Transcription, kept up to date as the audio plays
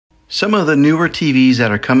Some of the newer TVs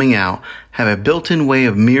that are coming out have a built-in way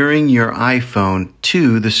of mirroring your iPhone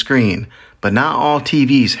to the screen, but not all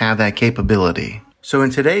TVs have that capability. So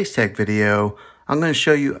in today's tech video, I'm going to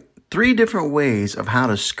show you 3 different ways of how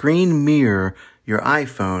to screen mirror your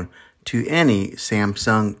iPhone to any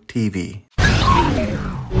Samsung TV.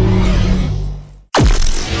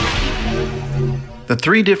 The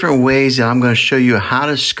 3 different ways that I'm going to show you how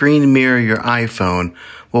to screen mirror your iPhone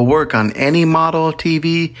will work on any model of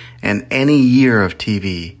TV and any year of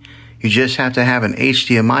TV. You just have to have an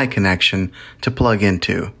HDMI connection to plug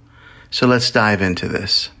into. So let's dive into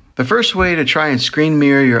this. The first way to try and screen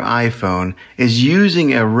mirror your iPhone is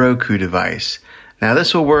using a Roku device. Now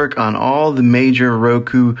this will work on all the major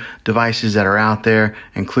Roku devices that are out there,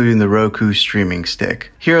 including the Roku streaming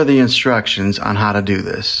stick. Here are the instructions on how to do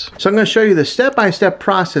this. So I'm going to show you the step-by-step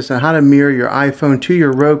process on how to mirror your iPhone to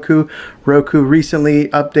your Roku. Roku recently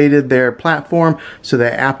updated their platform so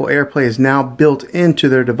that Apple AirPlay is now built into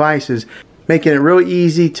their devices, making it real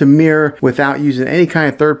easy to mirror without using any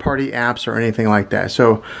kind of third-party apps or anything like that.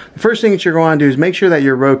 So the first thing that you're going to do is make sure that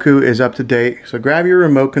your Roku is up to date. So grab your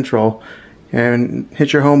remote control and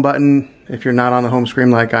hit your home button if you're not on the home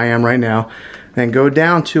screen like I am right now. Then go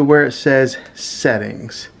down to where it says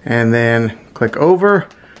settings and then click over,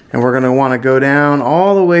 and we're going to want to go down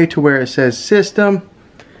all the way to where it says system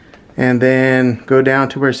and then go down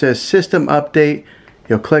to where it says system update.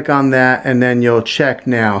 You'll click on that and then you'll check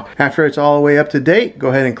now. After it's all the way up to date, go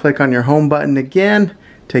ahead and click on your home button again,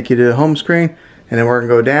 take you to the home screen, and then we're going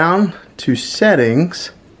to go down to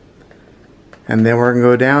settings. And then we're going to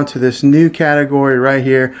go down to this new category right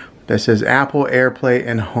here that says Apple AirPlay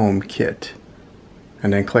and HomeKit.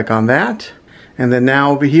 And then click on that. And then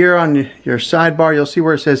now over here on your sidebar, you'll see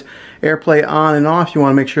where it says AirPlay on and off. You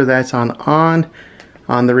want to make sure that's on.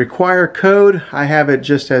 On the require code, I have it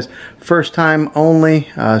just as first time only.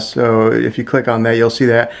 So if you click on that, you'll see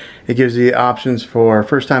that it gives you the options for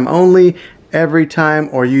first time only, every time,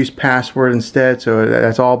 or use password instead. So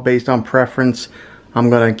that's all based on preference. I'm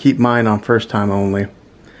going to keep mine on first time only.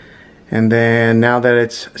 And then now that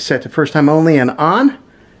it's set to first time only and on,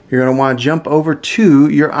 you're going to want to jump over to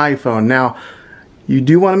your iPhone. Now, you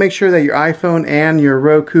do want to make sure that your iPhone and your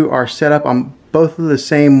Roku are set up on both of the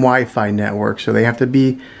same Wi-Fi network. So they have to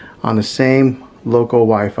be on the same local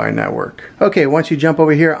Wi-Fi network. Okay, once you jump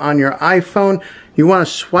over here on your iPhone, you want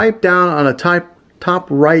to swipe down on a top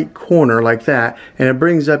right corner like that, and it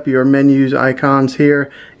brings up your menus icons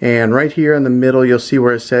here, and right here in the middle you'll see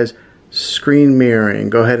where it says screen mirroring.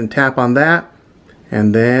 Go ahead and tap on that,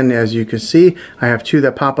 and then as you can see I have 2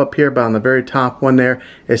 that pop up here, but on the very top one there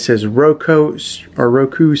it says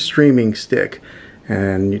Roku streaming stick,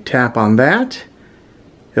 and you tap on that.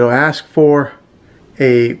 It'll ask for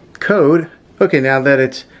a code. Okay, now that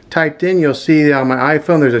it's typed in, you'll see on my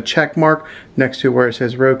iPhone there's a check mark next to where it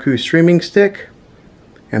says Roku streaming stick.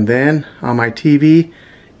 And then on my TV,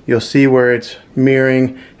 you'll see where it's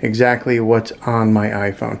mirroring exactly what's on my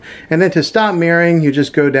iPhone. And then to stop mirroring, you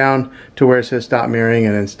just go down to where it says stop mirroring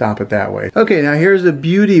and then stop it that way. Okay, now here's the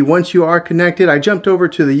beauty. Once you are connected, I jumped over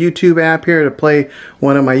to the YouTube app here to play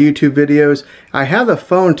one of my YouTube videos. I have the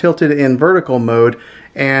phone tilted in vertical mode,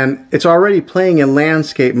 and it's already playing in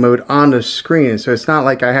landscape mode on the screen. So it's not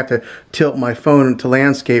like I have to tilt my phone to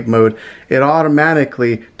landscape mode. It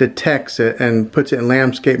automatically detects it and puts it in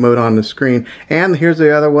landscape mode on the screen. And here's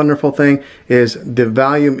the other wonderful thing is the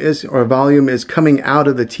volume is coming out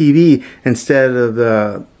of the TV instead of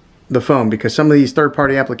the phone, because some of these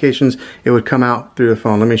third-party applications it would come out through the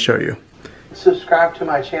phone. Let me show you. Subscribe to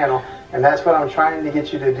my channel, and that's what I'm trying to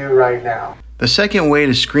get you to do right now. The second way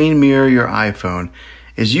to screen mirror your iPhone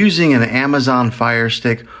is using an Amazon Fire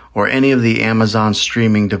Stick or any of the Amazon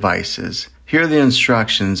streaming devices. Here are the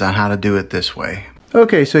instructions on how to do it this way.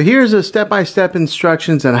 Okay, so here's the step-by-step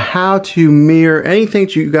instructions on how to mirror anything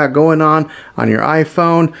that you got going on your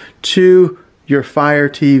iPhone to your Fire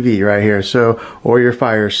TV right here, or your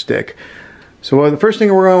Fire Stick. So the first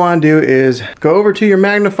thing we're going to want to do is go over to your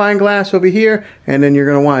magnifying glass over here, and then you're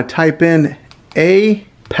going to want to type in A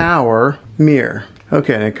Power Mirror.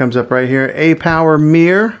 Okay, and it comes up right here, A Power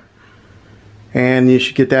Mirror, and you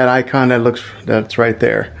should get that icon that's right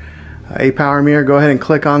there. A Power Mirror, go ahead and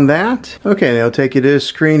click on that. Okay, and it'll take you to this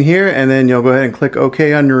screen here, and then you'll go ahead and click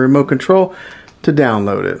OK on your remote control to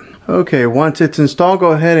download it. Okay, once it's installed,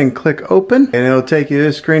 go ahead and click open, and it'll take you to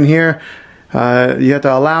this screen here. You have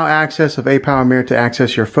to allow access of A Power Mirror to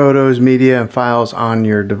access your photos, media, and files on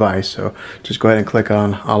your device. So just go ahead and click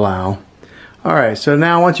on allow. Alright, so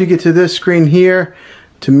now once you get to this screen here,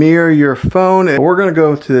 to mirror your phone, we're going to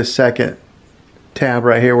go to the second tab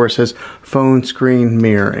right here where it says phone screen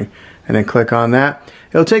mirroring, and then click on that.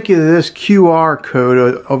 it'll take you to this QR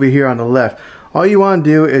code over here on the left. All you want to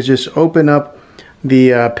do is just open up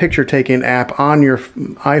the picture taking app on your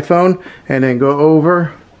iPhone and then go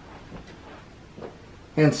over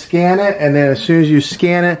and scan it, and then as soon as you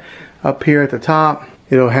scan it, up here at the top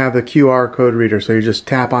it'll have the QR code reader. So you just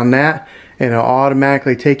tap on that and it'll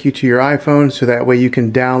automatically take you to your iPhone, so that way you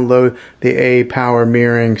can download the A-Power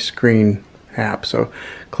mirroring screen app. So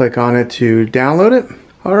click on it to download it.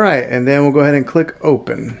 Alright, and then we'll go ahead and click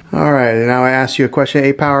open. Alright, and now I ask you a question.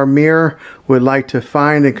 A-Power Mirror would like to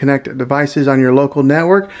find and connect devices on your local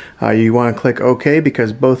network. You want to click OK,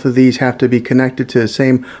 because both of these have to be connected to the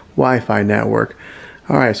same Wi-Fi network.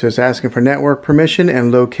 Alright, so it's asking for network permission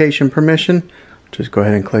and location permission. Just go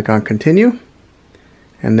ahead and click on continue.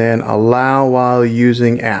 And then allow while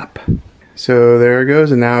using app. So there it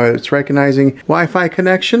goes, and now it's recognizing Wi-Fi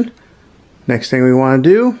connection. Next thing we want to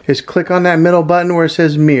do is click on that middle button where it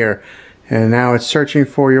says mirror. And now it's searching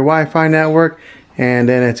for your Wi-Fi network, and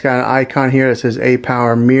then it's got an icon here that says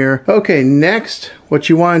A-Power Mirror. Okay, next what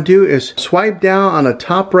you want to do is swipe down on the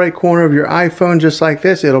top right corner of your iPhone just like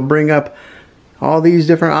this. It'll bring up all these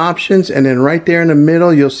different options, and then right there in the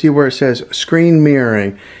middle you'll see where it says screen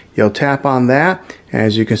mirroring. You'll tap on that.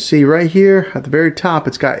 As you can see right here at the very top,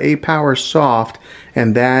 it's got A-Power Soft,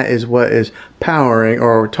 and that is what is powering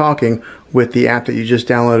or talking with the app that you just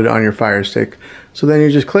downloaded on your Fire Stick. So then you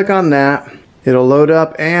just click on that, it'll load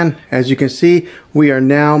up, and as you can see, we are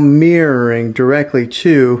now mirroring directly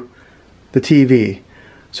to the TV.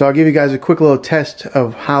 So I'll give you guys a quick little test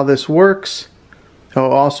of how this works. Oh,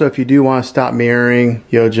 also, if you do want to stop mirroring,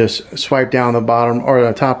 you'll just swipe down the bottom or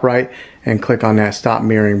the top right and click on that stop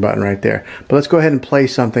mirroring button right there. But let's go ahead and play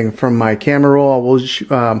something from my camera roll.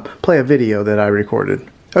 We'll play a video that I recorded.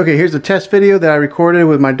 Okay, here's the test video that I recorded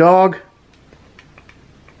with my dog.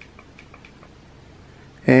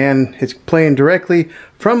 And it's playing directly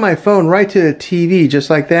from my phone right to the TV, just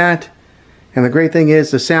like that. And the great thing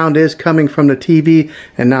is the sound is coming from the TV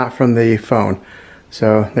and not from the phone.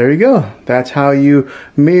 So there you go. That's how you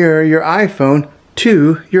mirror your iPhone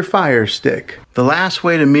to your Fire Stick. The last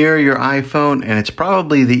way to mirror your iPhone, and it's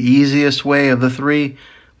probably the easiest way of the three,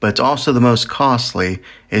 but it's also the most costly,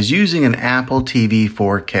 is using an Apple TV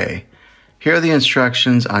 4K. Here are the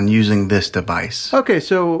instructions on using this device. Okay,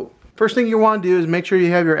 so first thing you want to do is make sure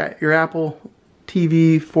you have your Apple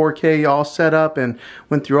TV 4K all set up and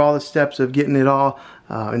went through all the steps of getting it all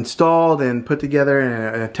installed and put together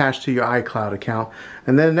and attached to your iCloud account.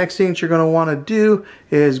 And then the next thing that you're going to want to do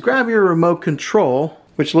is grab your remote control,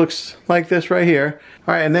 which looks like this right here.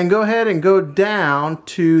 Alright, and then go ahead and go down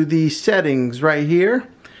to the settings right here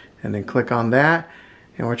and then click on that.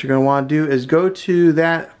 And what you're going to want to do is go to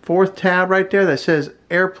that fourth tab right there that says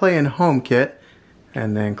AirPlay and HomeKit,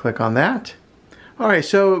 and then click on that. Alright,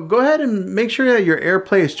 so go ahead and make sure that your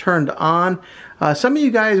AirPlay is turned on. Some of you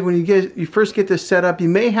guys, when you first get this set up, you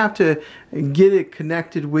may have to get it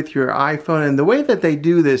connected with your iPhone. And the way that they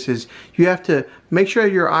do this is you have to make sure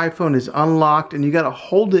your iPhone is unlocked, and you got to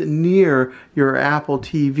hold it near your Apple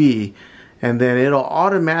TV, and then it'll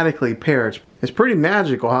automatically pair. It's pretty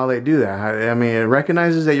magical how they do that. I mean, it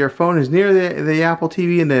recognizes that your phone is near the Apple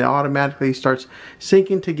TV, and then it automatically starts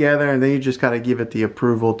syncing together, and then you just got to give it the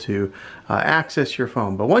approval to access your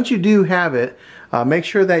phone. But once you do have it, make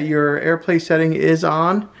sure that your AirPlay setting is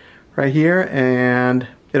on right here, and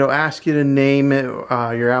it'll ask you to name it,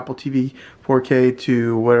 your Apple TV 4K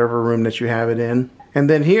to whatever room that you have it in. And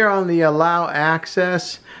then here on the allow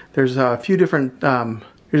access, there's a few different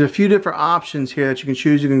options here that you can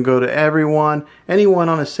choose. You can go to everyone, anyone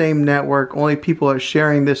on the same network. Only people that are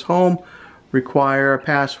sharing this home require a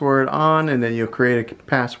password on, and then you'll create a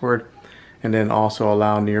password, and then also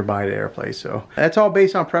allow nearby to AirPlay. So that's all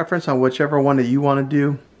based on preference on whichever one that you want to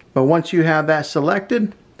do. But once you have that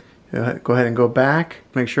selected, go ahead and go back.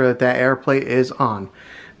 Make sure that that AirPlay is on.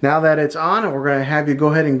 Now that it's on, we're going to have you go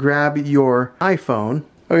ahead and grab your iPhone.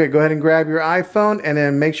 Okay, go ahead and grab your iPhone and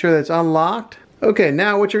then make sure that it's unlocked. Okay,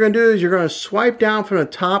 now what you're going to do is you're going to swipe down from the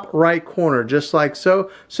top right corner, just like so,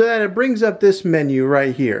 so that it brings up this menu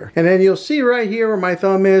right here. And then you'll see right here where my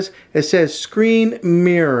thumb is, it says screen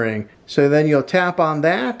mirroring. So then you'll tap on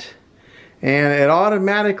that, and it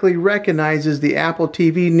automatically recognizes the Apple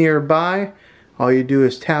TV nearby. All you do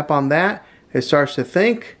is tap on that, it starts to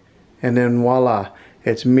think, and then voila,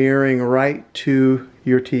 it's mirroring right to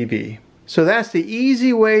your TV. So that's the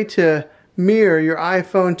easy way to mirror your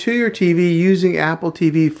iPhone to your TV using Apple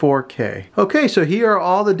TV 4K. Okay, so here are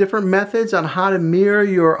all the different methods on how to mirror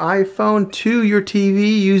your iPhone to your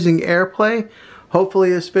TV using AirPlay. Hopefully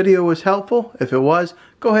this video was helpful. If it was,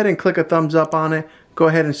 go ahead and click a thumbs up on it. Go go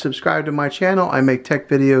ahead and subscribe to my channel. I make tech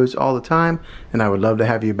videos all the time, and I would love to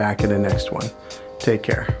have you back in the next one. Take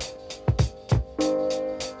care.